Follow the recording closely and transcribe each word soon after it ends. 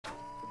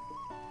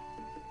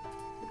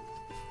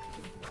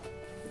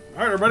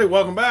Alright, everybody,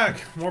 welcome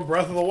back. More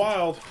Breath of the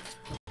Wild.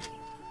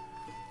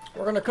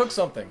 We're gonna cook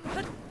something.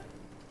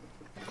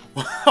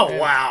 Oh,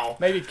 wow.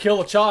 Maybe kill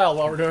a child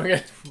while we're doing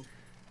it.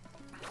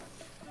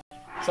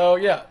 So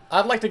yeah,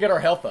 I'd like to get our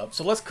health up.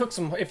 So let's cook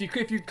some. If you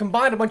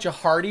combine a bunch of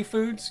hearty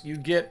foods, you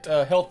get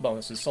health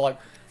bonuses. So like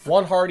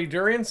one hearty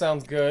durian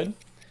sounds good.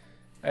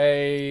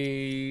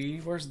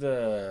 Where's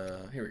the?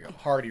 Here we go.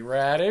 Hearty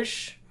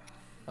radish.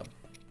 A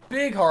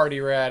big hearty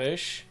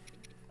radish.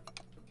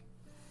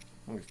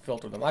 Let me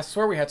filter them. I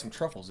swear we had some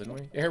truffles, didn't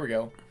we? Yeah, here we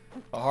go.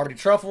 A hearty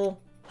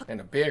truffle and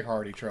a big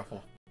hearty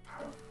truffle.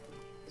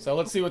 So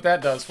let's see what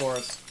that does for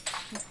us.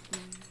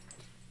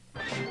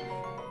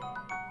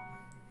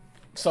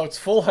 So it's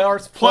full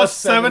hearts plus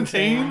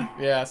 17.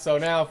 Yeah, so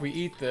now if we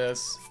eat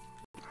this,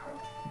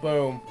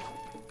 boom.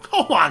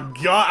 Oh my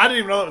god, I didn't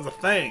even know that was a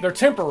thing. They're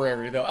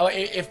temporary though.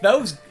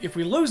 If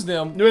we lose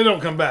them, they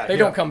don't come back. They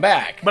don't come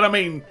back. But I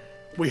mean,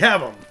 we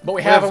have them. But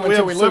we have them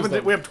until we lose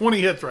them. We have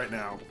 20 hits right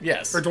now.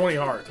 Yes. Or 20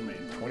 hearts, I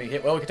mean. 20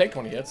 hits. Well, we can take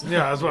 20 hits.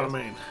 Yeah, that's what I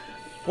mean.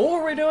 What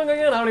were we doing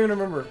again? I don't even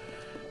remember.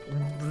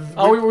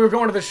 Oh, we were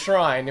going to the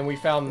shrine and we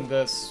found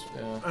this.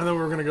 And then we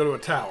were going to go to a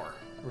tower.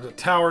 There's a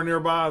tower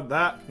nearby.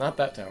 Not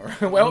that tower.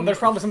 Well, there's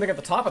probably something at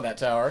the top of that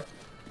tower.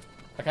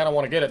 I kind of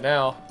want to get it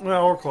now.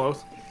 Well, we're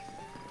close.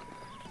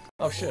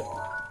 Oh, shit.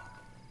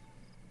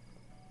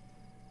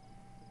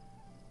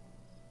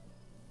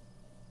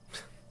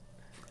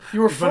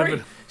 You were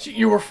free.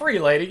 You were free,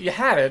 lady. You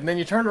had it, and then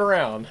you turned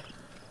around.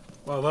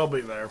 Well, they'll be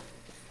there.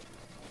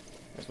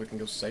 Guess we can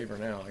go save her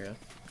now, I guess.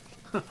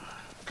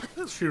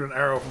 Let's shoot an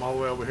arrow from all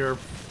the way over here.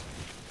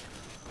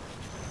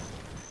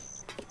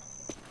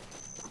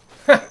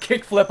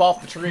 Kick flip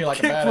off the tree like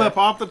a badass. Kick flip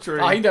off the tree.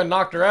 Oh, he done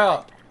knocked her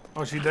out.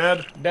 Oh, she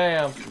dead?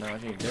 Damn. No,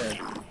 she ain't dead.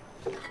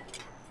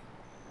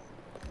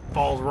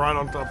 Falls right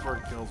on top of her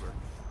and kills her.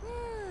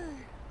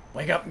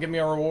 Wake up and give me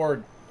a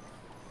reward.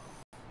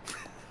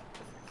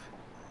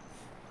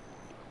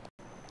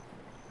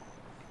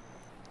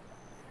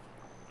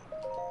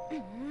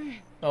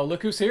 Oh,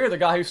 look who's here. The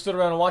guy who stood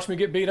around and watched me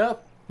get beat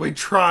up. We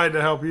tried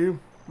to help you.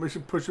 We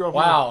should push you off.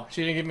 Wow,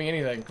 she didn't give me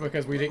anything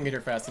because we didn't get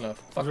her fast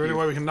enough. Is there any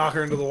way we can knock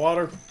her into the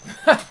water?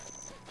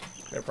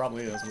 There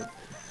probably is, but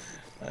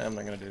I'm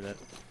not going to do that.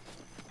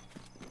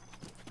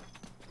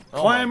 Oh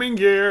climbing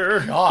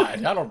gear.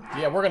 God, I don't...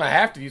 Yeah, we're going to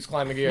have to use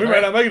climbing gear. We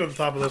might not make it to the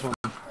top of this one.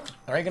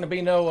 There ain't going to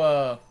be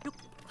no,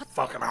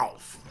 Fucking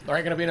off. There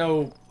ain't going to be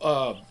no,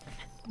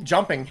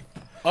 jumping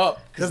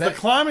up. Does the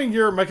climbing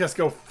gear make us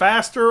go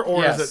faster,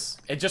 or yes, is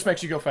it... it just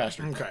makes you go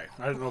faster. Okay.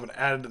 I didn't know if it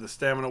added to the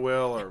stamina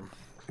wheel, or...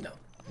 No.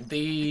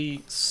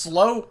 The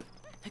slope,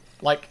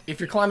 like,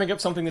 if you're climbing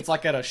up something that's,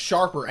 like, at a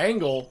sharper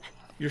angle,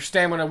 your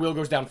stamina wheel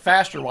goes down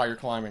faster while you're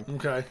climbing.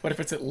 Okay. But if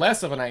it's at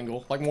less of an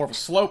angle, like more of a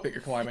slope that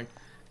you're climbing,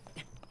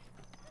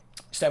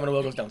 stamina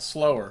wheel goes down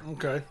slower.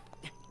 Okay.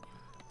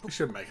 We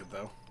should make it,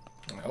 though.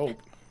 I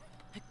hope.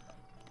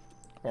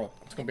 Well,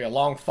 it's going to be a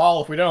long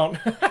fall if we don't.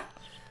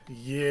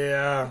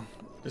 Yeah.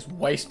 Just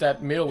waste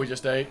that meal we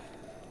just ate.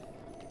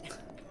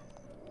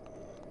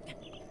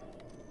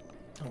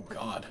 Oh,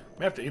 God.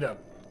 We have to eat a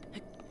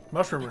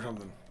mushroom or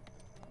something.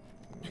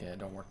 Yeah, it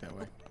don't work that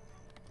way.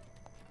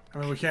 I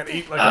mean, we can't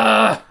eat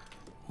like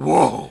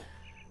Whoa!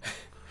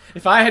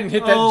 If I hadn't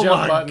hit that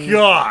jump button... Oh, my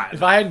God!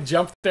 If I hadn't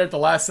jumped there at the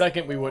last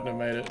second, we wouldn't have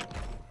made it.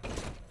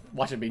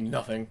 Watch it be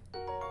nothing.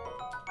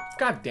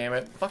 God damn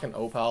it. Fucking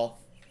opal.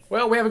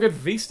 Well, we have a good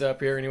vista up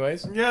here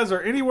anyways. Yeah, is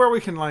there anywhere we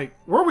can, like...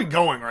 Where are we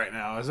going right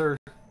now? Is there...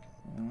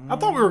 I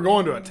thought we were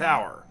going to a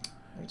tower.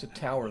 There's a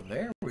tower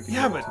there.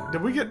 Yeah, but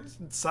did we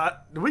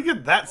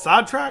get that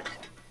sidetracked?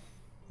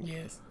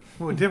 Yes.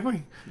 Well, did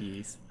we?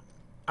 Yes.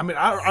 I mean,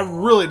 I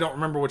really don't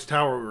remember which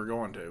tower we were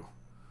going to.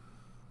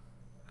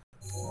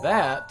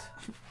 That...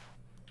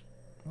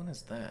 What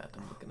is that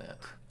I'm looking at?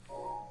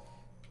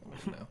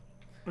 I don't know.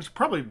 We should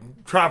probably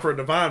try for a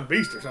divine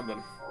beast or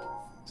something.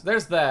 So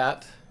there's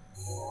that.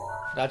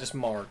 That I just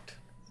marked.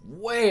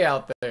 Way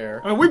out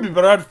there. I mean, we'd be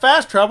better at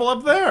fast travel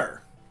up there.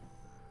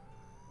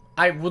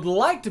 I would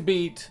like to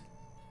beat...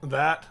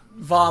 That?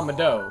 Va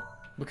Mado.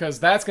 Because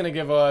that's going to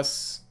give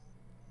us...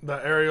 The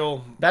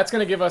aerial... That's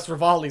going to give us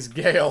Rivali's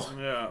Gale.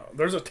 Yeah.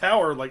 There's a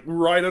tower, like,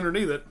 right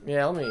underneath it.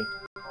 Yeah, let me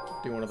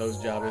do one of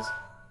those jobbies.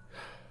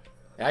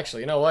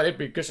 Actually, you know what? It'd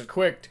be just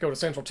quick to go to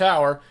Central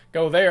Tower,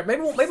 go there.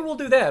 Maybe we'll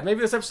do that.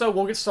 Maybe this episode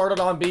we'll get started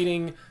on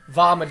beating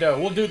Va Mado.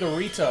 We'll do the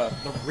Rito.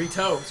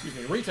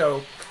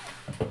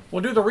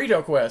 We'll do the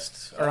Rito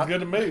quest. Sounds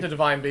good to me. The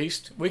Divine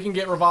Beast. We can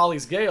get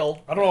Rivali's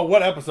Gale. I don't know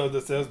what episode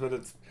this is, but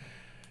it's...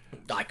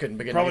 I couldn't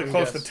begin probably to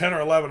close guess. to 10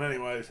 or 11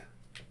 anyways.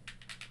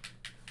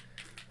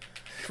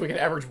 If we can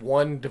average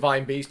one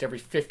Divine Beast every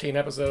 15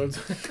 episodes.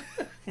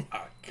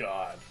 My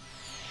God.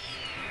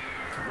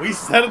 We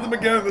said at the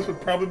beginning this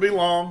would probably be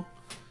long.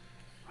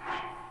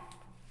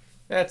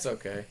 That's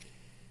okay.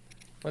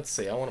 Let's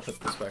see. I want to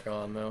put this back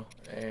on, though.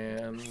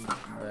 And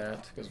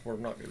that, because we're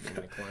not going to do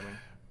any climbing.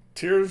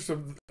 Tears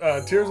of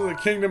the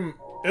Kingdom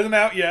isn't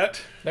out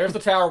yet. There's the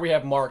tower we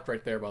have marked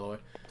right there, by the way.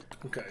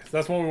 Okay, so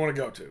that's one we want to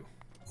go to.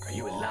 Are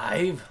you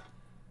alive?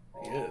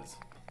 He is.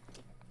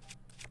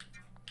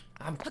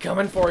 I'm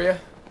coming for you.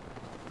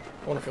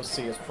 I wonder if he'll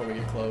see us before we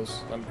get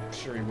close. I'm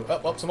sure he will. Oh,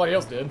 well, somebody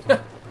else did.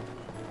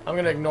 I'm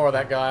gonna ignore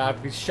that guy.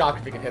 I'd be shocked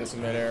if he can hit us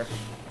in midair.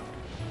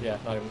 Yeah,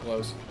 not even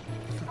close.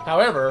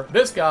 However,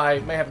 this guy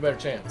may have a better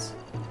chance.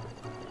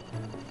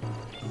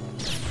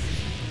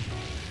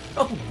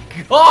 Oh,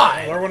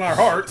 God! There went our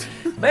heart.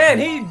 Man,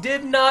 he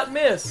did not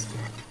miss.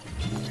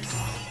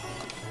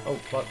 Oh,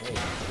 fuck me.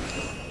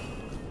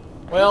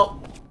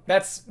 Well,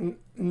 that's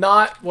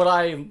not what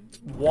I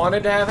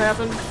wanted to have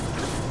happen.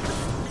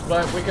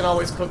 But we can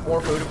always cook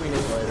more food if we need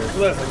later.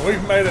 Listen,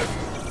 we've made it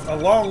a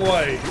long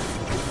way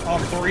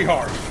on 3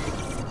 hearts.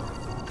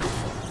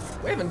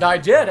 We haven't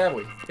died yet, have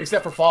we?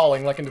 Except for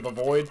falling, like, into the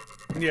void.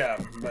 Yeah,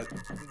 but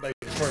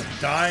for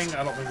dying,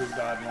 I don't think we've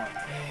died once.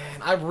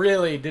 Man, I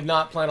really did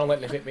not plan on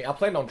letting it hit me. I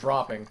planned on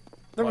dropping.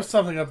 There was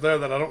something up there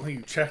that I don't think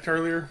you checked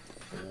earlier.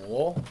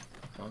 Cool.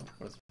 Oh,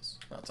 what is this?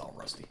 Oh, it's all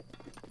rusty.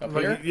 Up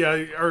Like, here?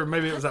 yeah, or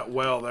maybe it was that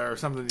well there or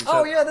something. You said,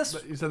 Oh, yeah, this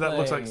You said that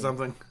looks like thing.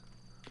 something.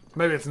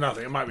 Maybe it's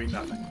nothing. It might be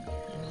nothing.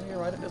 You're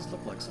right, it does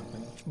look like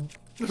something.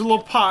 There's a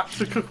little pot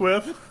to cook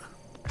with.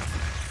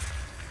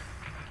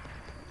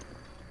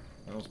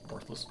 That was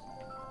worthless.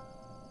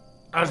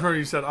 I just remember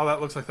you said, oh,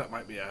 that looks like that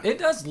might be it. It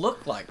does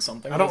look like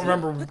something. I don't doesn't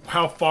remember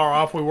how far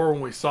off we were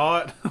when we saw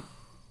it.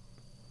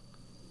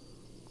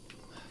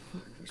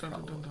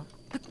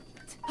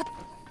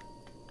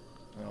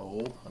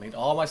 Oh, I need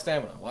all my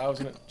stamina. Why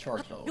wasn't it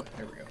charged all the way?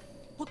 Here we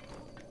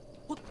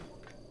go.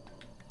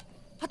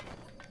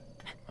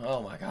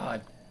 Oh my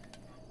god.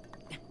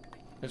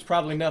 There's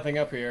probably nothing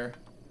up here.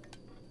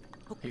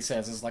 He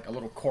says it's like a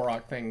little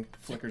Korok thing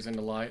flickers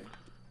into light.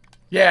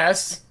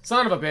 Yes!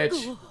 Son of a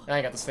bitch! I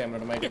ain't got the stamina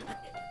to make it.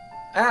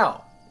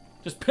 Ow!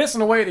 Just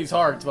pissing away these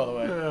hearts, by the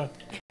way. Yeah.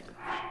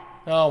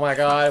 Oh my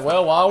god.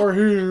 Well, while we're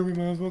here, we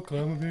might as well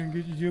climb up here and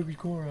get your Yogi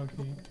Korok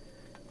thing.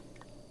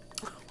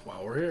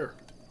 While we're here.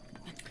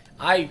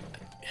 I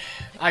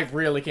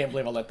really can't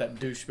believe I let that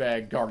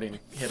douchebag guardian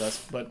hit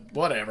us, but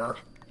whatever.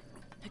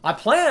 I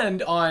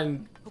planned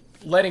on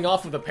letting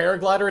off of the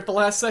paraglider at the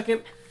last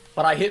second,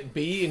 but I hit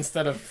B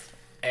instead of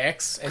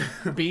X,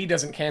 and B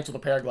doesn't cancel the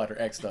paraglider,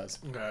 X does.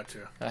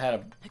 Gotcha. I had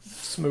a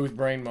smooth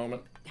brain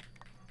moment.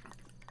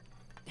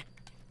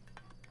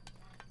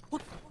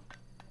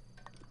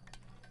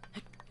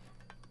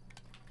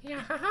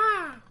 Yeah,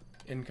 haha!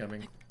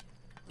 Incoming.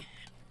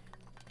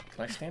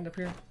 Can I stand up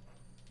here?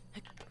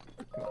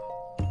 Come on.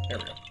 There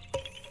we go.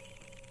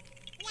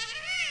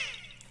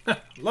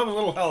 Love a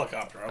little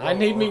helicopter. I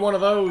need me one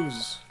of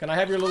those. Can I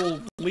have your little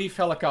leaf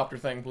helicopter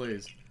thing,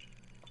 please?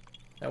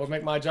 That would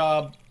make my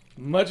job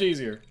much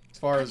easier as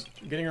far as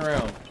getting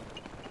around.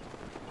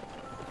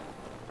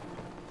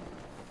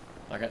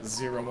 I got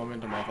 0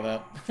 momentum off of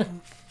that.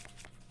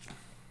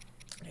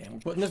 And we're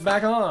putting this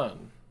back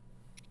on.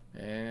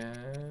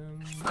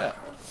 And yeah.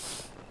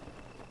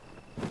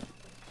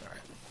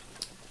 Alright.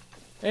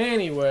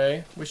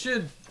 Anyway, we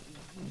should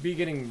be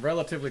getting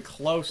relatively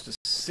close to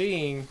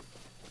seeing...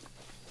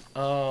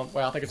 well,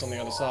 I think it's on the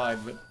other side,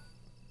 but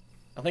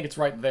I think it's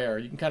right there.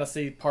 You can kind of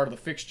see part of the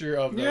fixture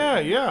of the...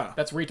 Yeah.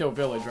 That's Rito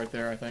Village right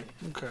there, I think.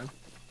 Okay.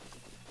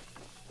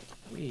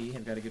 We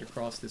have got to get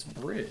across this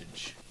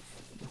bridge.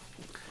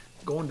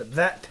 Going to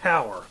that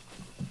tower.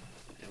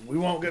 And we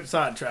won't get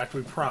sidetracked,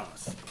 we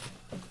promise.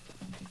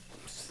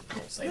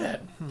 Don't say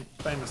that.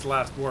 Famous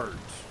last words.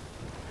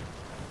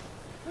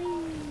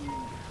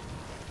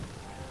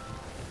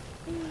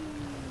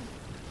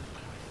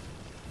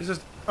 It's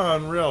just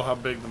unreal how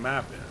big the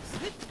map is.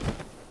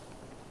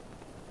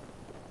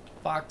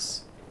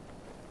 Fox.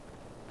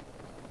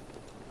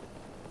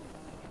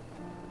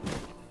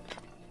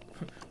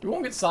 We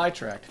won't get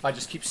sidetracked if I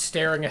just keep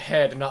staring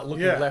ahead and not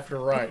looking left or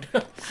right.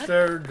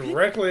 Stare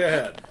directly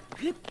ahead.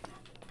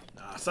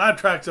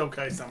 Sidetrack's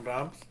okay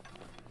sometimes.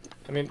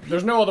 I mean,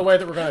 there's no other way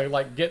that we're gonna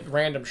like get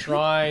random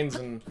shrines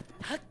and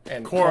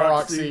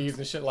Korok seeds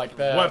and shit like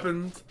that.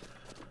 Weapons.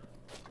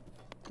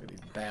 Look at these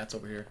bats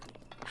over here.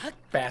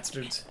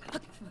 Bastards.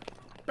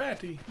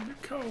 Batty, you're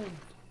cold.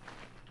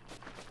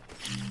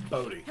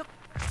 Bodie.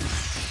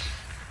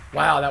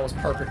 Wow, that was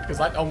perfect because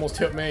that almost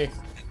hit me.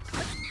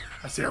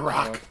 I see a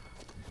rock.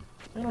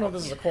 I don't know if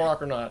this is a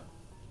Korok or not.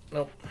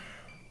 Nope.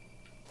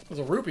 There's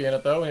a rupee in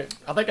it though.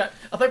 I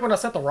think when I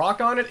set the rock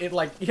on it,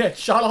 it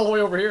shot all the way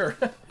over here.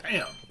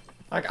 Damn.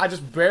 I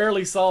just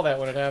barely saw that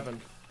when it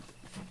happened.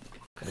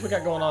 What do we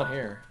got going on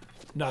here?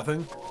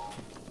 Nothing.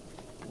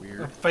 A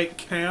Weird. fake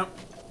camp.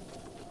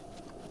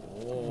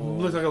 Oh.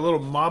 Looks like a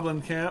little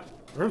moblin camp.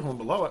 There's one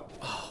below it.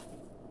 Oh.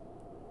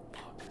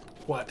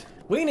 What?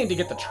 We need to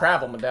get the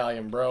travel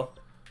medallion, bro.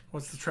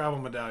 What's the travel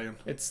medallion?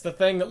 It's the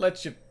thing that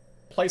lets you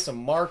place a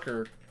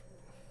marker,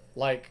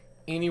 like,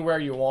 anywhere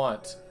you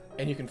want,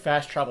 and you can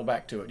fast travel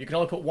back to it. You can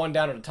only put one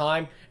down at a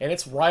time, and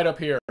it's right up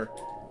here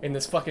in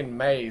this fucking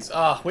maze.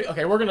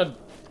 Okay,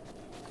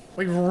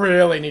 we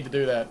really need to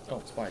do that.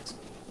 Oh, spikes.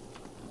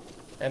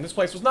 And this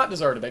place was not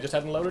deserted. They just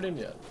hadn't loaded in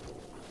yet.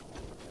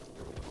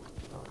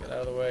 Get out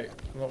of the way.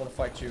 I don't want to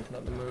fight you. Not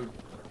in the mood.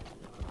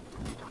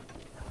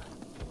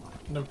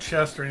 No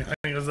chest or anything,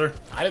 is there?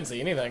 I didn't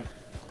see anything.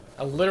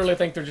 I literally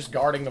think they're just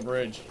guarding the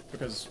bridge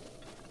because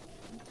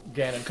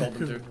Ganon told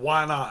them to.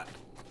 Why not?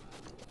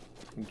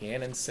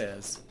 Ganon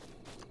says.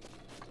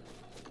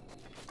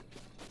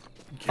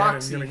 Ganon's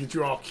Foxy. gonna get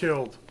you all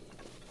killed.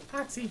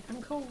 Foxy, I'm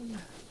cold.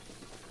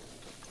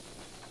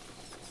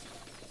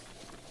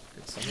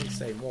 Did someone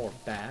say more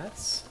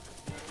bats?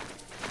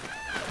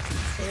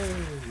 Oh.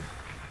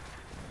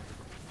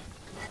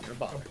 You're a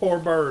bother. A poor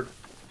bird.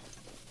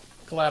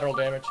 Collateral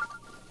damage.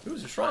 Ooh,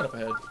 there's a shrine up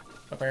ahead,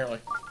 apparently.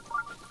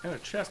 And a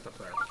chest up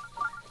there.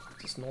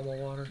 Is this normal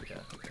water? Yeah.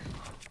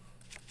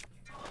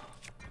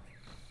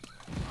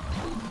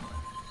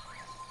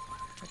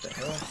 What the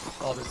hell?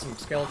 Oh, there's some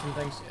skeleton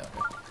things? Yeah,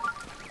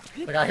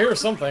 okay. Like, I hear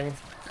something.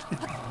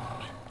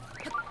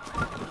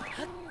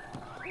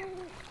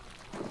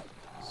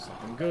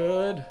 Something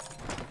good.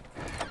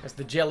 As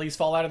the jellies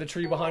fall out of the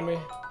tree behind me.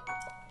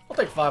 I'll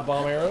take 5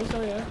 bomb arrows.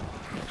 Oh, yeah.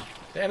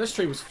 Damn, this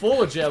tree was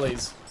full of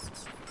jellies.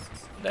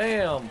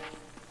 Damn. No.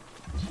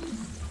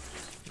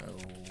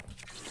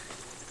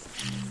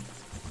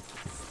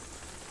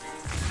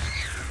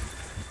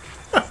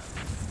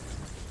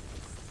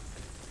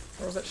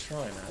 Where was that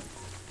shrine at?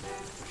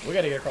 We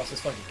gotta get across this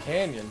fucking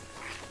canyon.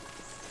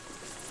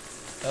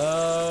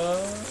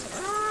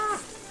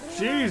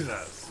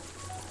 Jesus.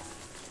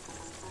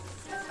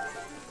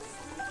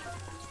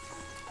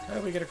 How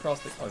do we get across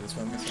the... Oh, this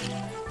one I'm missing.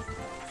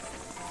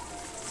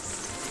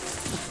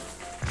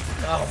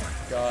 Oh my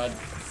god.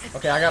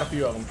 Okay, I got a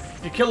few of them.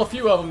 If you kill a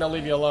few of them, they'll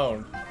leave you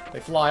alone. They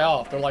fly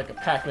off. They're like a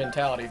pack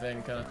mentality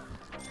thing, kinda.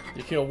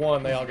 You kill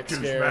one, they all get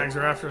scared. Douchebags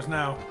are after us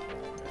now.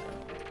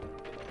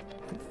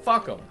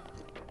 Fuck them.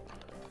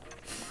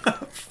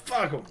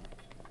 Fuck them.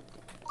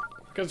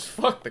 Because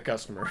fuck the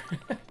customer.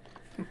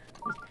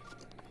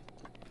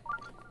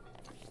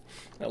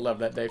 I love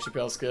that Dave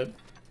Chappelle skit.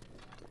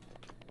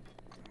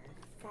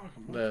 Fuck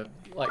 'em. The,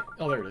 like,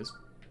 oh, there it is.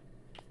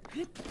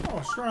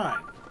 Oh, shrine.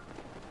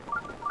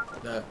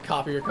 The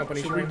copier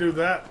company Should shrine. we do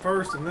that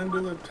first and then do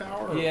the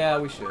tower? Or? Yeah,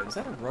 we should. Is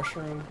that a rush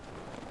room?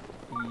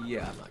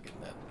 Yeah, I'm not getting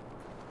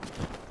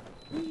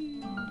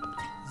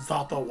that.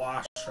 Zelda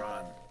Wash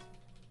Shrine.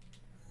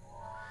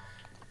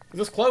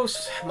 This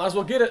close. Might as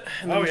well get it.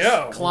 And then Oh, just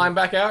yeah. climb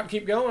back out and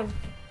keep going.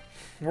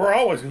 We're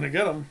always gonna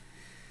get them.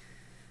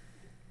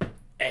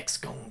 X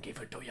gon' give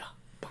it to ya.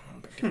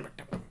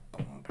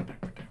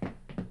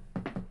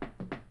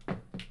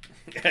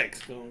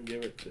 X gonna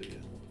give it to you.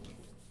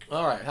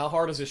 Alright, how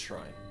hard is this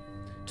shrine?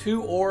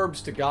 2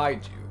 orbs to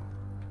guide you.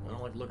 I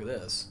don't like the look of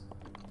this.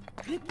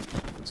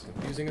 It's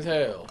confusing as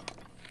hell.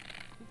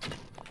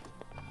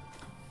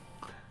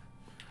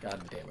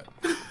 God damn it.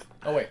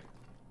 Oh, wait.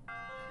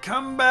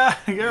 Come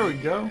back. There we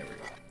go. There we go.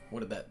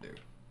 What did that do?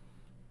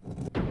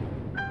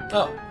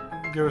 Oh.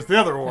 Give us the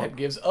other That orb.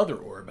 gives other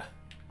orb.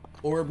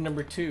 Orb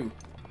number 2.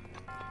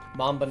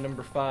 Mamba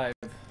number 5.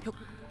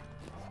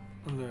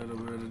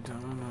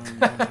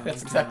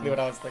 That's exactly what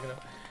I was thinking of.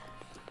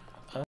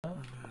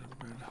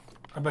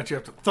 I bet you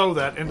have to throw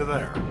that into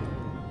there.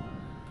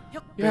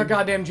 You're a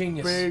goddamn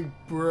genius. Big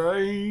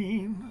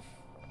brain.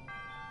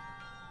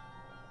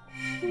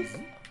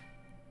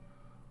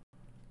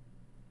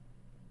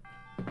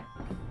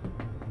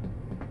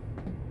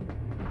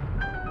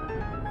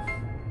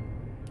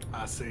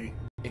 I see.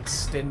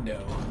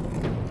 Extendo.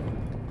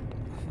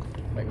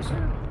 Wait, was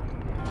there?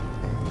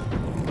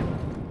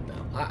 No,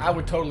 I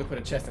would totally put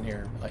a chest in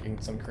here, like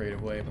in some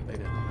creative way, but they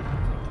didn't.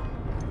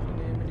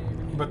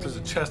 But there's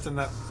a chest in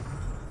that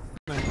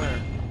thing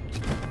there.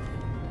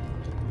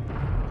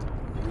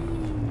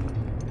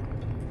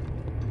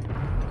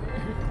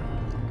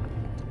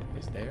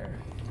 Is there?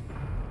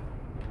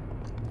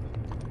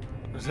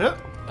 Is it?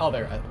 Oh,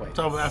 there. Wait.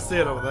 So I see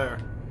it over there.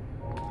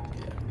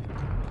 Yeah.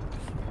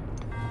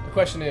 The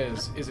question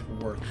is it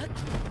worth it?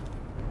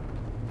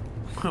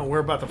 We're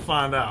about to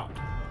find out.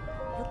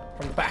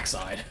 From the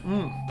backside.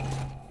 Mm.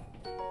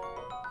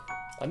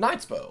 A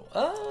knight's bow.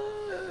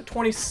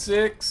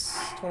 26,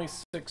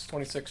 26,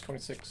 26,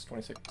 26,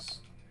 26.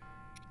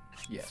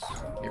 Yes.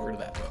 Get rid of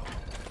that bow.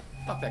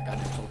 Fuck that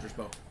goddamn soldier's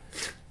bow.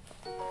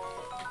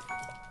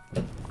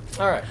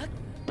 Alright.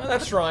 Well,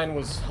 that shrine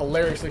was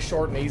hilariously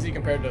short and easy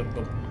compared to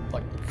the,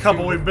 like...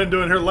 Couple we've been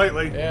doing here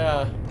lately.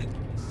 Yeah. In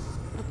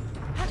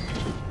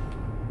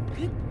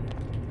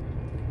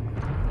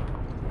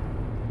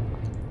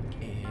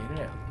and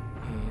out.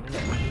 In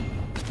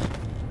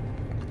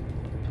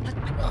and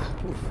out.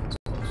 Ah, oof, that's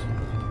close.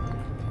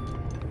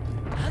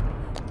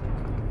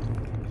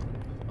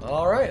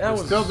 Alright, that We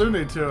was... still do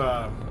need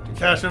to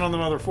cash in on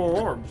them other 4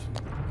 orbs.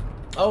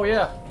 Oh,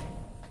 yeah.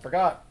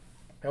 Forgot.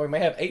 Now we may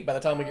have 8 by the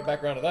time we get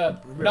back around to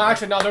that. No,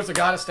 actually, no, there's a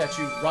goddess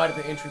statue right at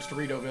the entrance to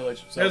Rito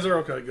Village. So. Is there?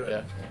 Okay,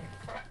 good.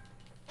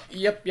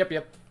 Yeah.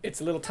 Yep.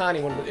 It's a little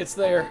tiny one, but it's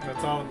there.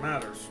 That's all that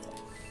matters.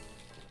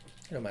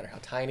 No matter how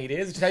tiny it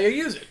is, it's just how you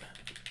use it.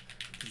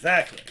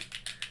 Exactly.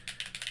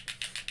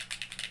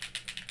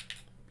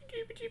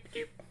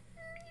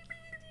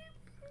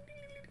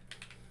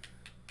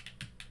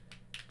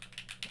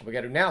 What we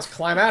gotta do now is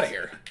climb out of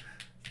here.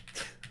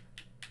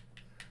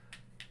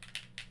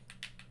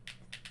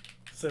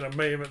 seen a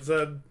meme. It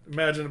said,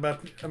 "Imagine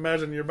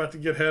you're about to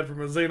get head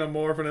from a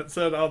xenomorph," and it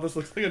said, "Oh, this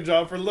looks like a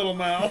job for Little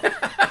Mao."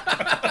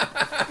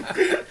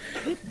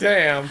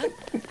 Damn.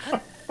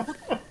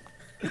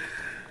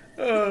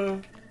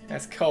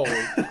 That's cold.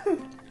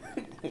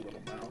 Little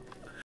Mao.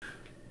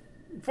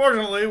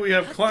 Fortunately, we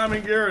have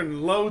climbing gear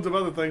and loads of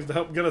other things to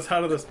help get us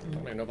out of this. I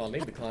don't even know if I'll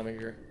need the climbing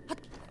gear.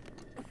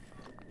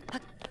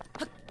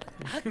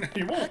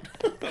 You won't.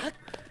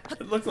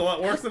 It looks a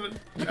lot worse than it.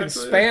 You can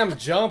spam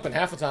jump, and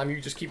half the time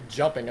you just keep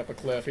jumping up a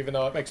cliff, even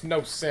though it makes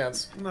no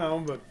sense. No,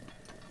 but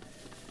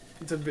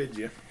it's a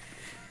video.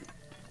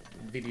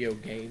 Video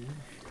game.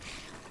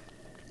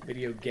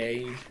 Video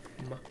game.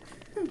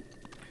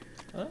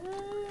 I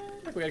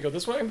think we gotta go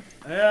this way.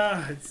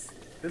 Yeah, it's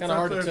kind of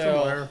hard to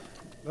tell. Somewhere.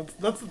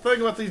 That's the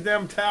thing about these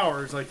damn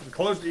towers. Like, the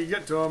closer you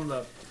get to them,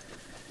 the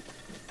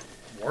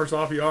worse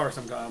off you are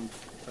sometimes.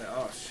 Like,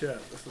 oh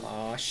shit. This is...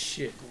 Oh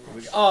shit.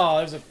 Oh,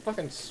 there's a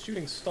fucking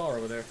shooting star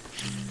over there.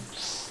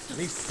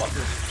 These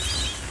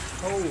fuckers.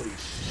 Holy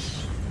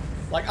shit.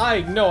 Like,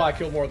 I know I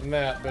killed more than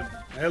that, but...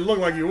 It looked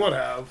like you would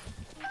have.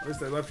 At least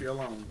they left you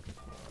alone.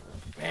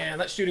 Man,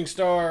 that shooting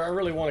star, I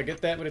really want to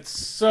get that, but it's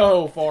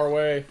so far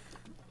away.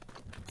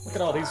 Look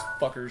at all these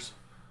fuckers.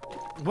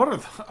 What are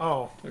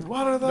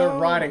what are those? They're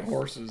riding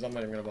horses. I'm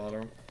not even gonna bother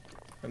them.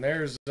 And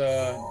there's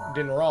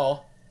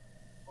Dinral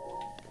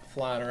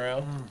flying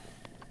around.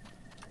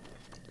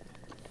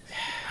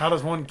 How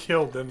does one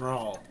kill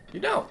Dinral? You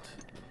don't,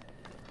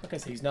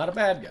 because he's not a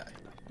bad guy.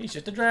 He's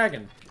just a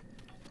dragon.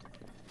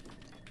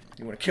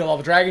 You want to kill all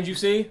the dragons you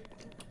see?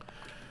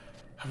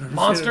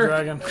 Monster.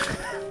 Dragon.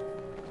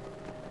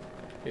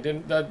 It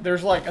didn't.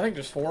 There's like, I think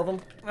there's 4 of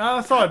them.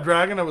 I saw a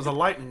dragon. It was a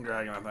lightning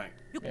dragon, I think.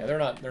 Yeah, they're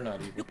not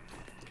evil.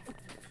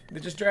 They're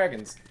just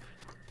dragons.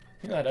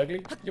 You're not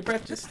ugly. Your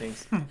breath just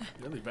stinks.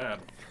 Really bad.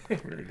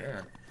 Really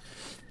bad.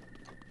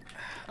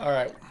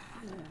 Alright.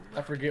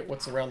 I forget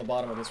what's around the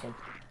bottom of this one.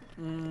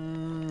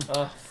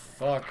 Oh,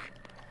 fuck.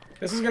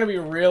 This is gonna be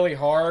really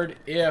hard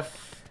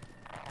if...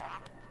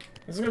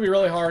 This is gonna be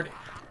really hard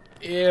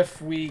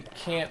if we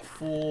can't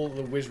fool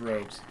the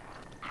Wizrobes.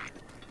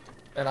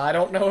 And I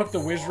don't know if the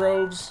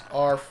Wizrobes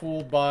are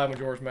fooled by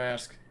Majora's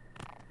Mask.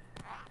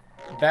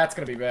 That's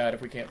gonna be bad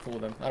if we can't fool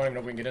them. I don't even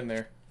know if we can get in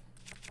there.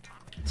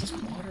 Is this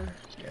water?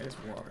 Yeah, it is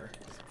water.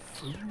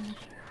 Food?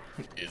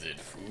 Is it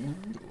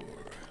food or...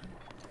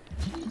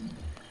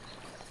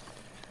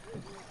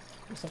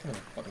 There's something in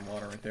the fucking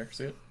water right there.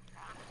 See it?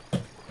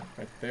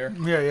 Right there.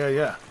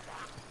 Yeah.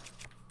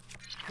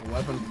 A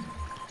weapon.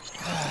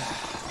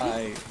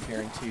 I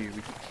guarantee you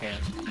we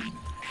can't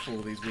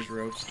fool these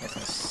Wizrobes. That's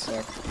gonna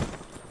suck.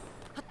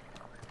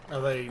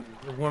 Are they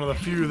one of the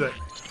few that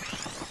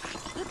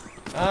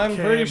I'm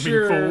pretty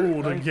sure... be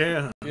fooled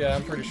again? Yeah,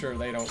 I'm pretty sure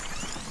they don't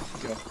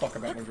give a fuck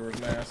about Majora's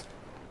Mask.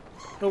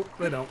 Nope,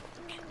 they don't.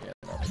 Yeah,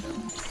 no, they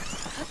don't.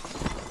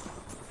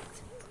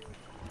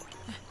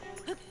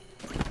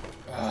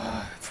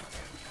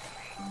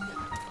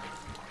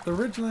 The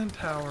Ridgeland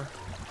Tower.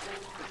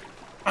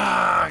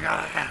 Ah, I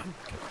got him.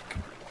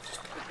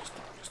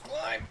 Just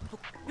climb.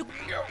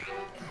 Go.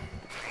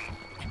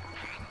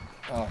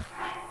 Oh,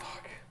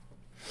 fuck.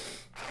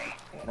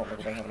 I don't think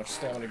we're gonna have enough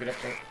stamina to get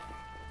up there.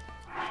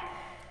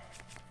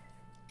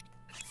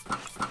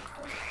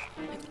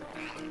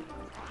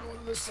 Go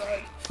to this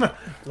side.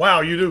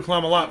 Wow, you do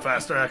climb a lot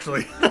faster,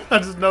 actually. I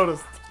just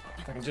noticed.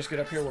 If I can just get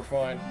up here, we're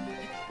fine.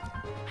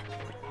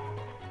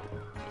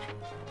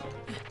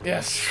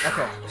 Yes.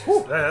 Okay.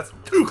 Whew. That's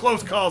 2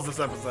 close calls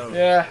this episode.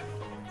 Yeah.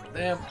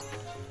 Damn.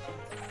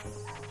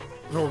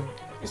 Oh,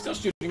 He's still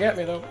shooting at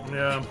me, though.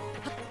 yeah.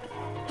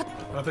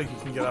 I think you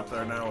can get up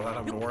there now without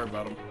having to worry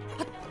about him.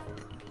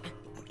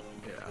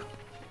 Yeah.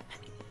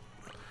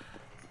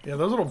 Yeah,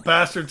 those little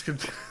bastards could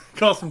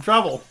cause some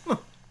trouble.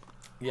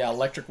 Yeah,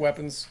 electric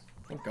weapons.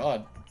 Oh,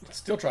 God. It's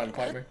still trying to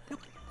fight me.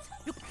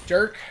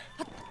 Jerk.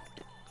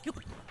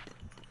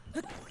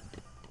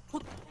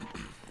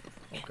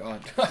 Oh,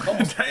 God.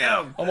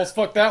 Damn! Almost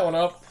fucked that one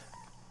up.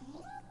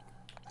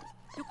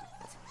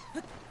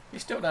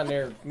 He's still down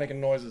there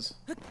making noises.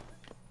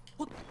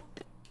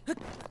 There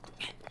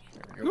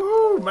we go.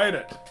 Woo, made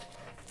it.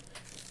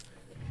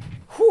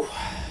 Whew.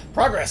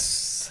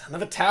 Progress.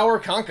 Another tower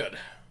conquered.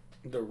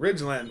 The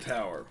Ridgeland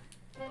Tower.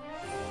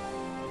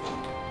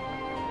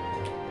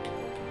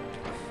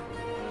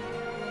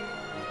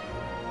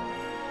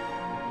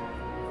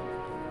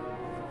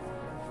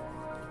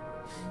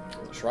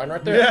 Shrine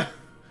right there. Yeah.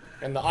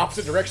 In the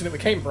opposite direction that we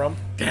came from.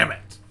 Damn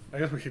it. I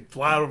guess we could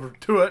fly over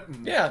to it.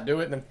 And... Yeah, do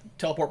it and then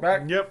teleport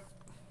back. Yep.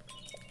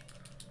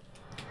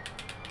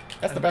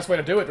 That's the best way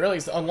to do it, really,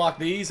 is to unlock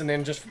these and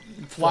then just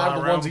fly to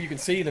the around. ones that you can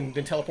see, then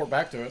teleport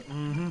back to it.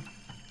 Mm-hmm.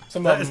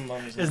 Some That of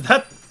them... is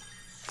that...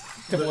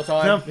 Temple of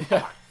Time.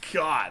 Yeah. Oh,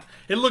 God.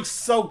 It looks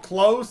so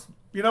close.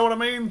 You know what I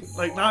mean?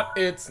 Like, not...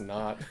 It's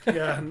not.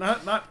 Yeah,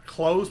 not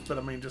close, but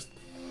I mean, just...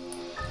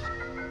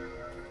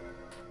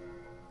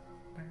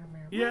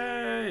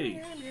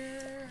 Yay!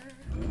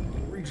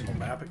 Regional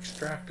map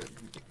extracted.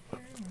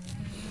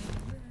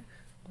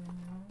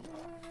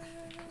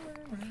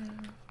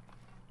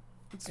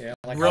 Yeah,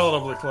 like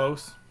relatively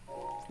close.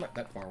 It's not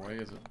that far away,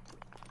 is it?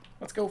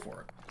 Let's go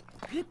for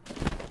it.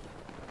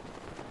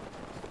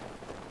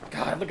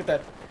 God, look at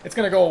that. It's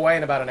gonna go away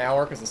in about an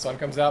hour because the sun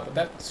comes out, but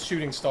that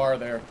shooting star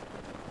there.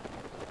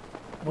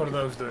 What do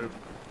those do?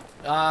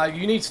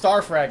 You need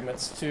star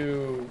fragments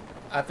to,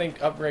 I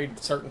think, upgrade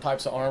certain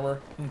types of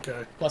armor.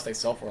 Okay. Plus, they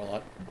sell for a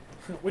lot.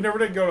 We never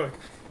did go to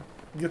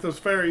get those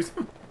fairies.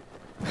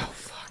 Oh,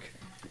 fuck.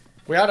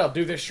 We ought to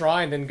do this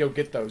shrine, then go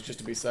get those, just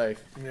to be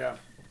safe. Yeah.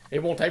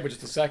 It won't take but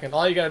just a second.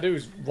 All you gotta do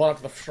is run up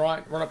to the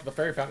shrine, run up to the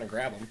fairy fountain and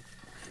grab them.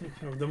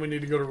 Then we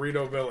need to go to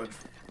Rito Village.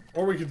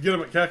 Or we could get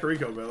them at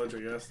Kakariko Village, I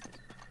guess.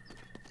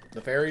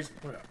 The fairies?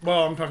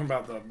 Well, I'm talking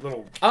about the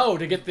little... Oh,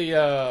 to get the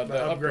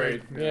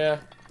upgrade. Yeah. Yeah.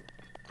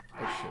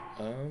 Oh,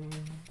 shit.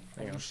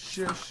 Hang on.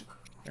 Shish.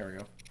 There we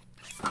go.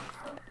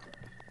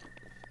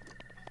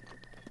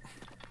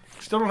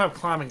 Still don't have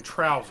climbing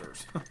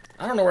trousers.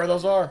 I don't know where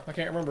those are. I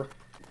can't remember.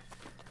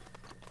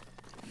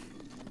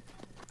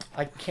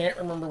 I can't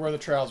remember where the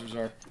trousers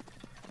are.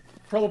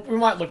 Probably, we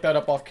might look that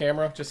up off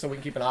camera, just so we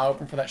can keep an eye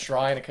open for that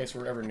shrine in case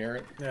we're ever near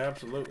it. Yeah,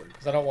 absolutely.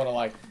 Because I don't want to,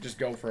 like, just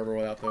go forever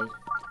without those.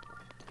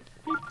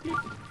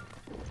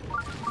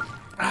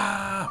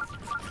 Ah!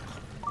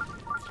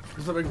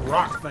 There's a big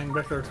rock thing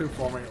back there, too,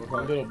 for me. It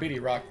A little bitty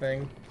rock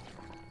thing.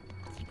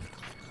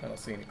 I don't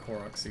see any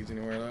Korok seeds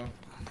anywhere, though.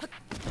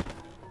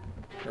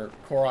 Or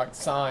Korok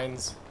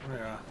signs.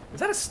 Yeah. Is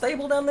that a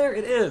stable down there?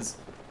 It is.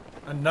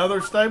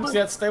 Another stable? See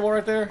that stable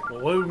right there?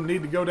 Well, we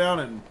need to go down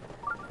and...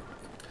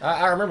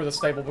 I remember the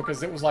stable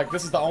because it was like,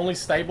 this is the only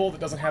stable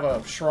that doesn't have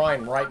a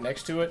shrine right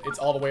next to it. It's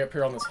all the way up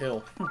here on this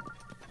hill.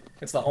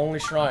 It's the only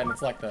shrine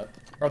that's like that.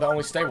 Or the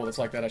only stable that's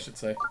like that, I should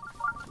say.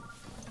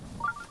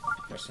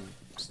 There's some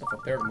stuff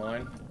up there to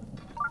mine.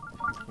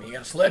 I mean, you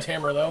got a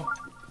sledgehammer, though.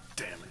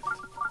 Damn it.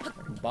 I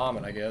can bomb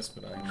it, I guess,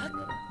 but I ain't gonna do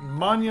it.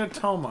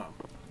 Manyatoma.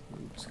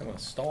 Just gonna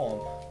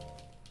stall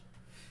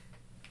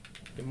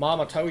him. Your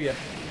mama told you.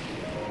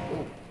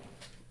 Ooh.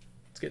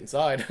 Let's get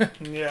inside.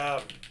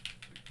 Yeah.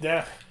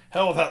 Yeah.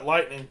 Hell with that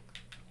lightning.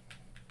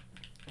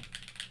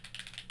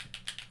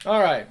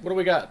 Alright, what do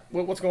we got?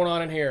 What's going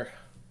on in here?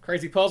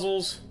 Crazy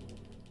puzzles?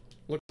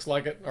 Looks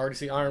like it. I already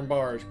see iron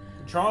bars.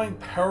 Drawing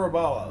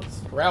parabolas.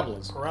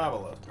 Parabolas.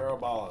 Parabolas.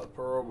 Parabola.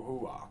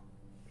 Parabula.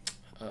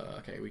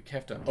 Okay, we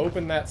have to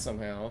open that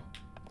somehow.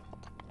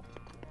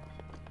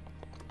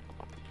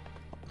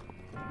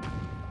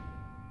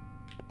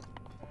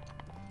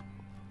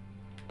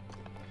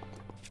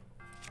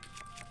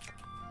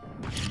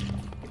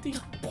 Get these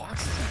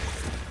boxes.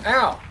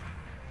 Ow!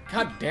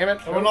 God damn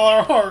it. Open all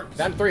our hearts.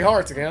 Down to 3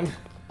 hearts again.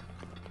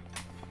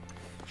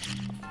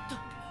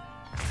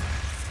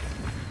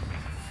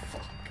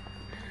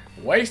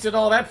 Wasted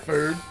all that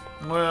food.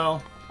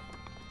 Well.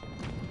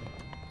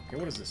 Okay,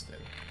 what does this do?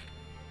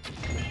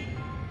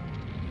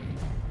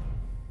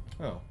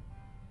 Oh.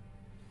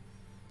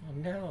 Oh,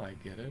 now I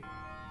get it.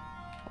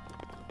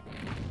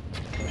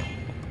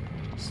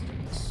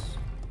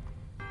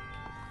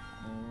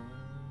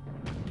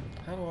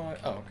 How do I...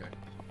 Oh, okay.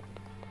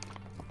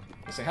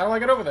 I say, how do I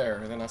get over there?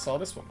 And then I saw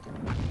this one.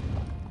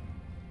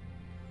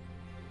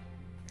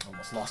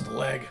 Almost lost a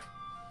leg.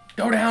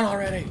 Go down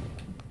already!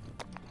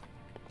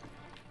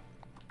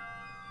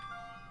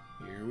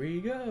 Here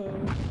we go.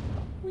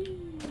 Whee!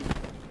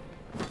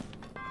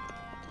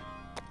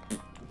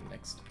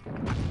 Next.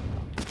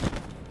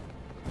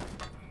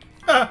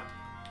 Ah.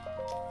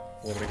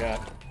 What do we got?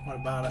 What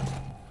about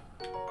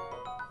it?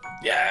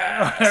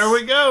 Yeah! There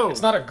we go.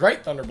 It's not a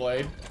great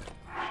Thunderblade,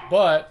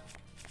 but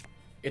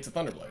it's a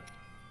Thunderblade.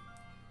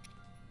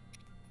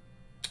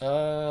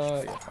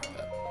 Yeah, fuck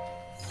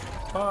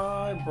that.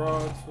 Bye,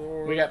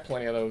 broadsword. We got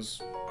plenty of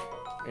those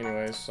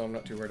anyways, so I'm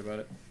not too worried about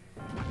it.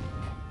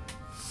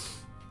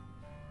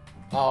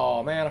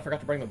 Oh man, I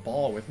forgot to bring the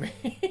ball with me.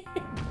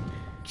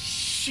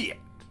 Shit.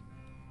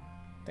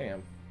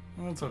 Damn.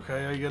 That's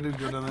okay. All you gotta do is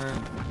go down there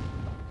and...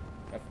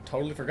 I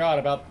totally forgot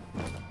about...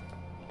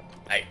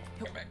 Hey,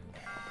 come back.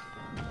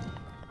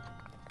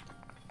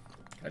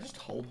 Can I just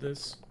hold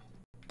this?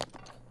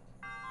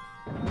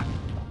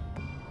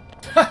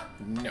 Ha!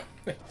 No.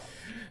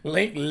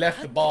 Link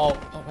left the ball.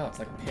 Oh wow, it's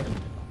like a pin.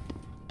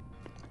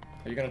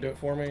 Are you gonna do it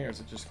for me, or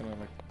is it just gonna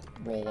like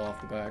roll off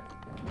the back?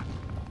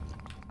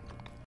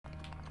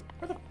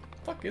 Where the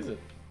fuck is it?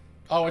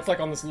 Oh, it's like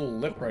on this little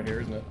lip right here,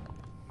 isn't it?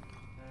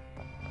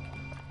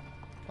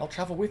 I'll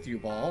travel with you,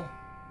 ball.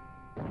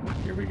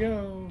 Here we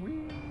go.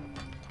 Whee.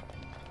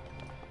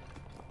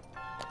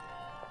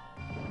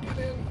 Get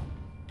in.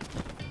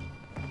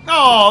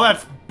 Oh,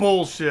 that's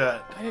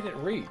bullshit. I didn't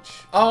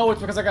reach. Oh,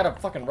 it's because I gotta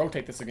fucking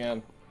rotate this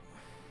again.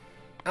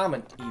 I'm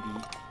an idiot.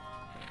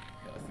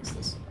 Gotta fix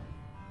this.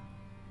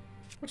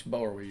 Which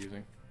bow are we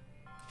using?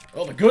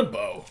 Oh, the good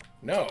bow.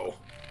 No.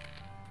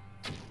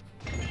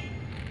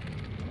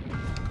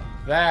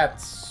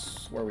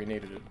 That's where we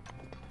needed it.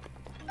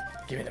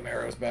 Give me them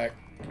arrows back.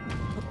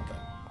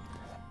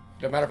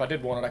 Don't matter if I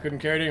did want it, I couldn't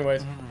carry it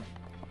anyways.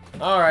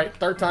 Alright,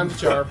 third time's a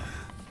charm.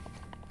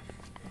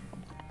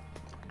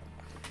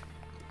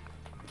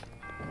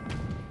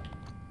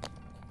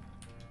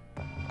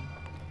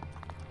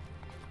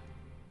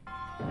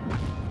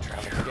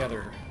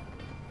 together.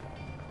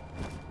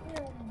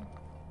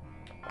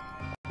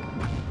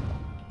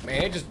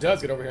 Man, it just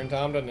does get over here in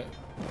time, doesn't it?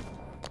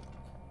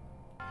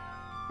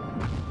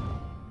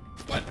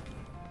 What?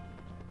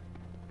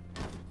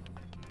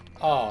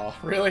 Oh,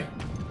 really?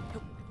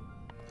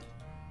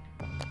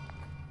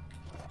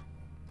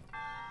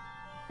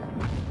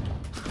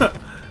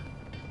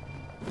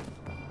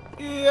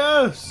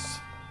 Yes!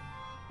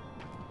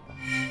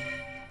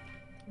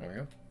 There we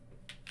go.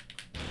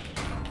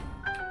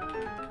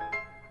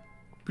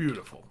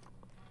 Beautiful.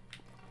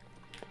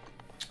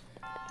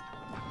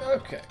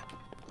 Okay.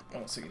 I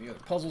don't see any other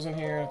puzzles in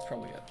here. That's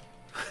probably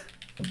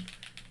it.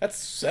 That's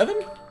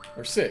 7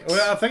 or 6?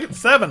 Well, I think it's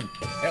 7.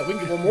 Yeah, we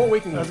can get one more. We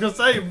can I was gonna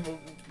say,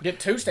 get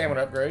 2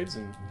 stamina upgrades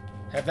and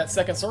have that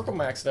second circle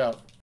maxed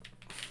out.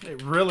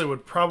 it really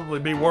would probably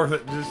be worth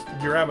it just to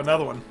grab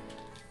another one.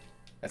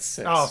 That's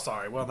 6. Oh,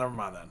 sorry. Well, never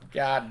mind then.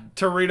 God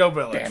Dorito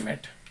Village. damn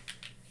it.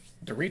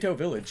 Dorito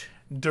Village.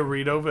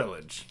 Dorito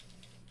Village.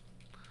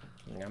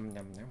 Yum,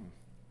 yum, yum.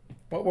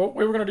 What,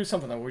 we were going to do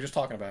something, though. We were just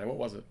talking about it. What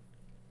was it?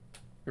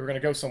 We were going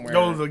to go somewhere.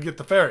 Go to get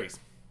the fairies.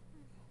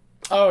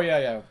 Oh, yeah,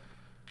 yeah.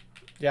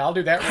 Yeah, I'll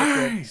do that real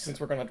quick, Nice. since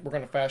we're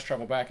gonna fast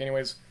travel back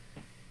anyways.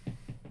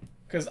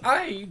 Because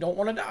I don't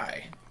want to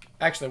die.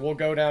 Actually, we'll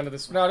go down to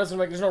this... No, it doesn't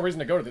make... There's no reason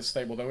to go to this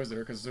stable, though, is there?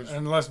 Because there's...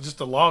 Unless just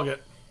to log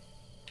it.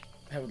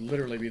 That would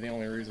literally be the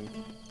only reason.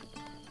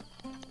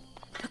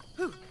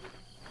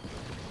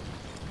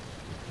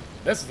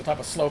 This is the type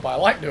of slope I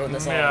like doing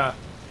this on. Yeah.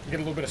 You get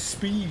a little bit of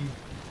speed.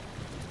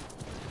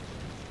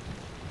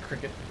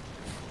 Cricket.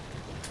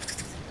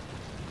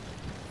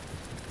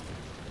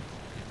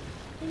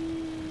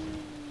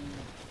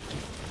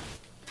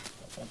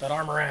 I want that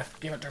armor wrath.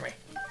 Give it to me.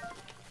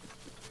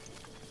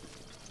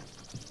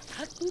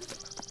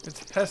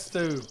 It's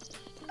Hestu.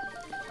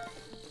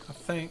 I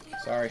think.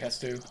 Sorry,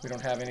 Hestu. We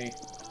don't have any...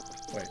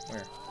 Wait,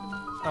 where?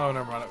 Oh,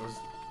 never mind. It was...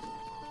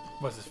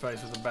 What's his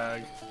face with a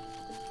bag?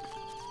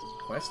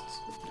 Quests?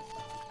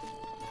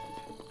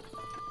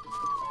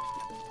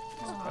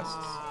 Quests?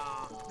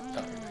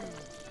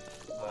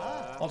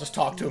 Oh. I'll just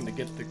talk to him to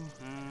get the...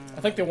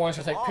 I think they want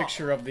us to take a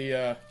picture of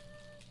the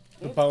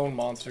bone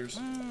monsters.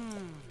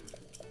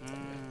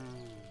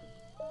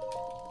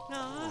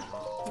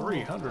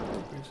 300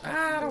 rupees.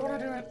 I don't want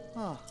to do it.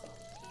 Oh,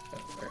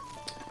 okay.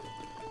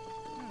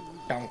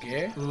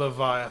 Donkey.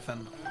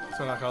 Leviathan. That's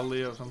what I call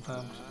Leo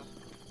sometimes.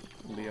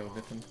 Leo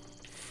Vithin.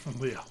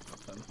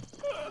 Leviathan.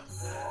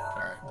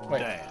 Alright, wait.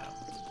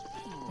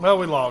 Damn. Well,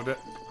 we logged it.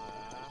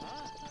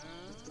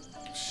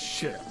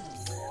 Shit.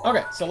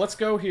 Okay, so let's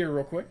go here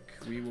real quick.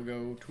 We will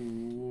go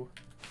to...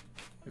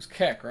 It was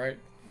Keck, right?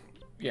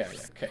 Yeah,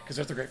 Keck, because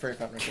there's the Great Fairy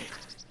Fountain right there.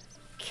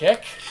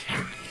 Keck?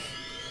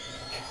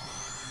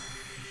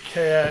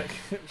 Kayak.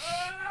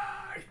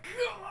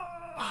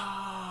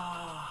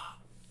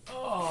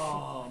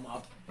 Oh, my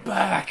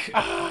back.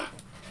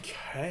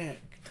 Kayak.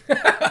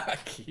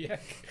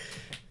 Keck.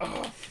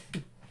 Oh.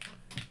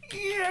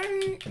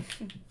 Yay.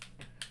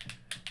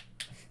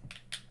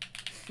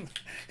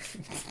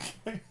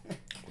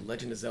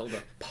 Legend of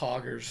Zelda.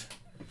 Poggers.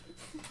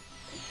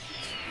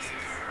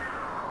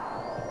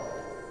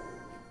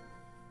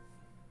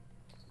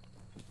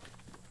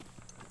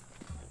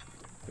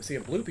 If we see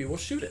a bloopy, we'll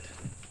shoot it.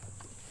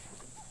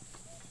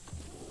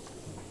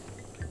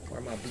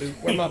 Where my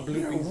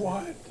bloopies?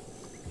 What?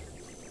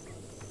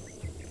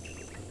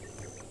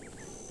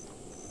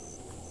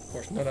 Of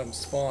course, none of them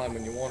spawn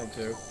when you want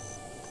them to.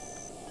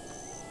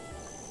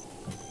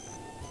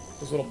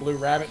 Those little blue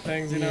rabbit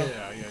things, you know?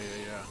 Yeah.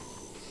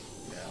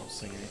 Yeah, I don't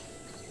see any.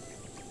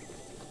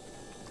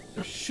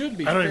 There should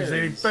be I don't even see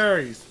any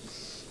fairies.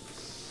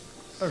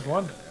 There's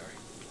one.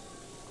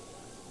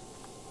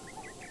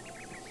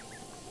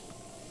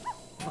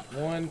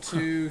 1,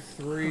 2,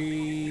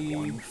 3.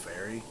 One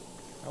fairy.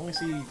 I only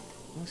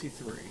see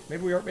 3.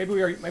 Maybe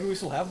we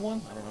still have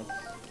one. I don't know.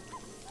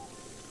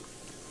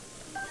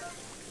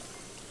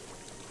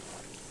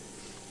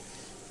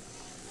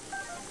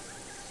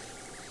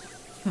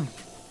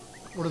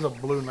 What does a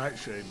blue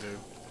nightshade do?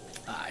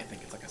 I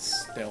think it's like a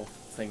stealth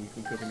thing you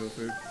can cook into a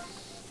food.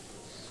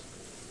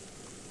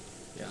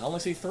 Yeah, I only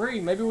see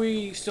 3. Maybe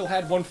we still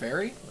had one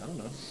fairy. I don't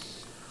know.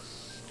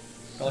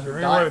 Feel like Is there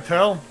we've any way to died.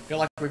 tell? Feel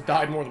like we've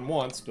died more than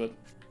once, but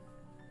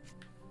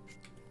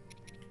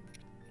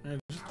Yeah,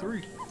 just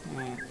 3.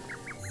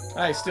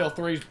 hey, still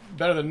 3's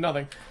better than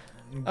nothing.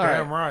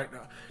 Damn right.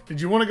 Did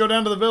you want to go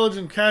down to the village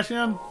and cash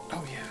in?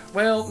 Oh yeah.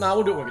 Well, nah,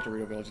 we'll do it when we get to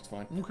Rio Village. It's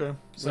fine. Okay.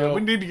 So- So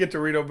we need to get to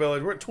Rito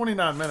Village. We're at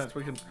 29 minutes.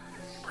 We can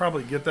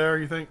probably get there,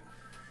 you think?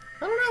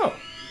 I don't know.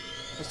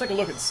 Let's take a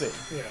look and see.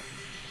 Yeah.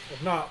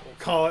 If not, we'll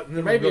call it and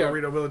then There may we'll go be to a-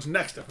 Rito Village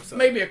next episode.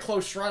 Maybe a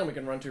close shrine we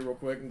can run to real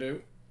quick and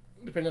do,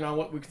 depending on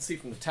what we can see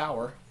from the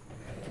tower.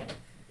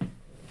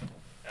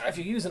 If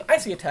you use an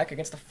icy attack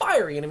against a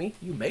fiery enemy,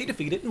 you may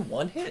defeat it in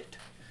one hit.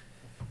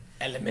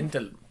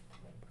 Elemental.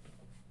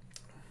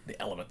 The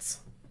elements.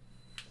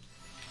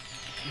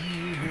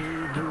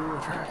 New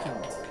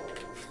attractions.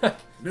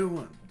 New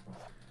one.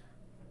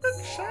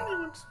 Big shiny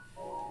ones.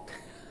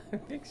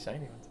 Big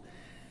shiny ones.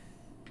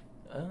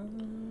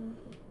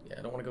 Yeah,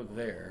 I don't want to go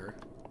there.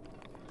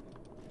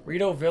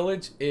 Rito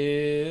Village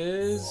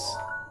is...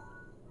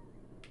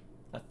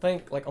 I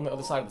think, like, on the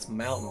other side of this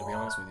mountain, to be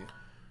honest with you.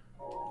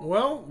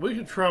 Well, we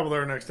could travel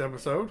there next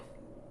episode.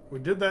 We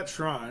did that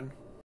shrine.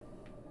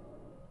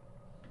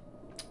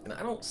 And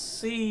I don't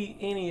see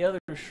any other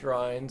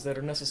shrines that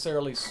are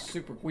necessarily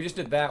super... We just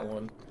did that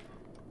one.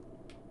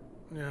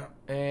 Yeah.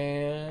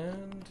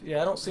 And...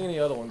 yeah, I don't see any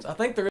other ones. I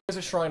think there is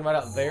a shrine right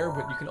out there,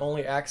 but you can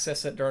only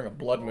access it during a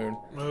blood moon.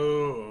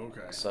 Oh,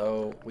 okay.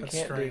 So, we That's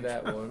can't strange. do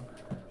that one.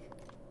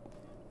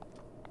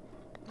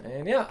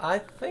 And yeah, I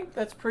think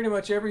that's pretty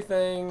much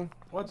everything.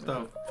 What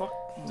the fuck?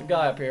 There's a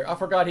guy up here. I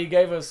forgot he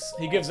gave us...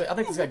 He gives it... I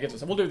think this guy gives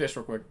us... We'll do this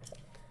real quick.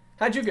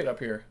 How'd you get up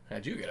here?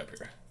 How'd you get up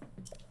here?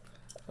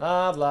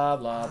 Blah, blah,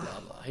 blah, blah,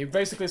 blah. He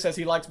basically says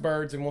he likes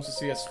birds and wants to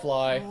see us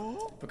fly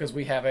because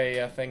we have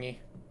a thingy.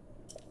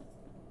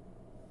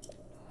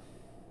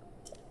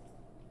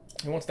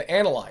 He wants to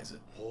analyze it.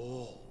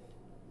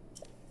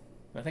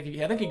 I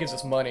think he gives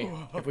us money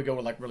if we go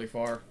like really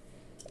far.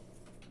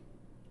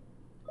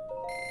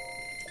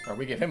 Or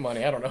we give him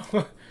money, I don't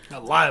know. A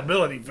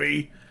liability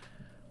fee.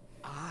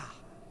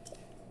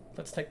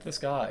 Let's take this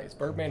guy's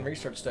Birdman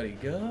research study.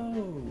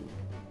 Go.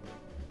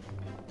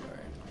 Alright.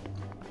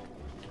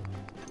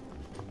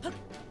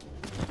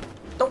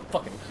 Don't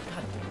fucking...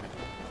 God damn it.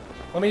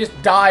 Let me just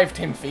dive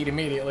 10 feet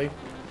immediately.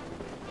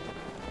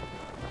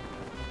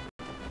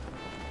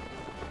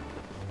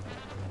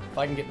 If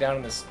I can get down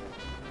in this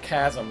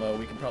chasm, though,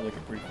 we can probably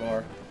get pretty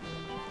far.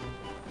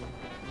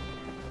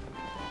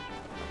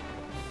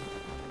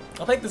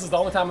 I think this is the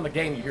only time in the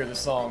game you hear this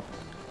song.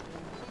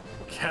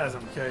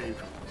 Chasm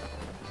Cave.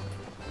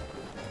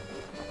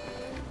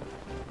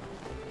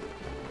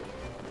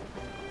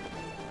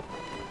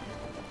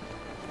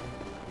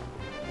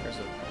 There's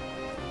a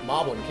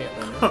moblin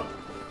encampment.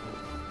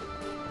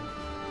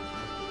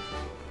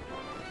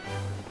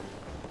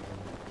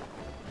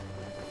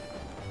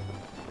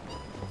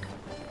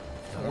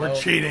 We're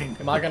cheating.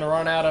 Am I going to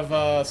run out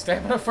of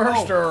stamina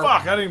first, or...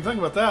 fuck, I didn't even think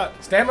about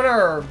that. Stamina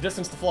or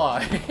distance to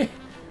fly?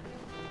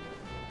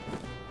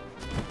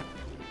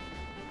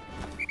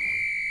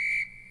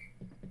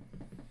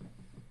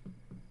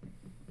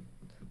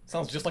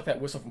 Sounds just like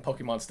that whistle from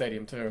Pokemon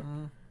Stadium, too.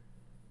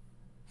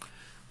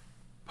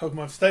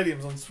 Pokemon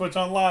Stadium's on Switch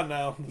Online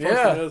now. The first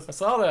Yeah, one is. I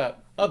saw that.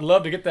 I'd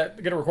love to get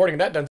a recording of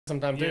that done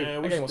sometime, too. Yeah,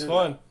 That game was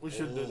fun. We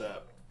should do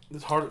that.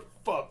 It's hard as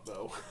fuck,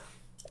 though.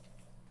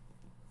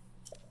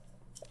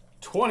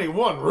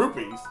 21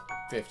 rupees?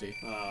 50.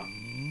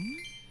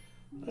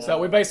 So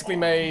we basically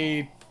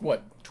made,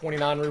 what,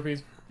 29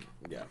 rupees?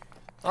 Yeah.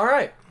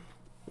 Alright.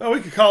 Well,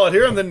 we could call it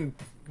here and then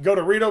go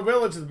to Rito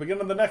Village at the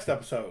beginning of the next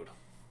episode.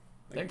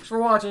 Thanks for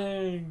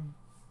watching.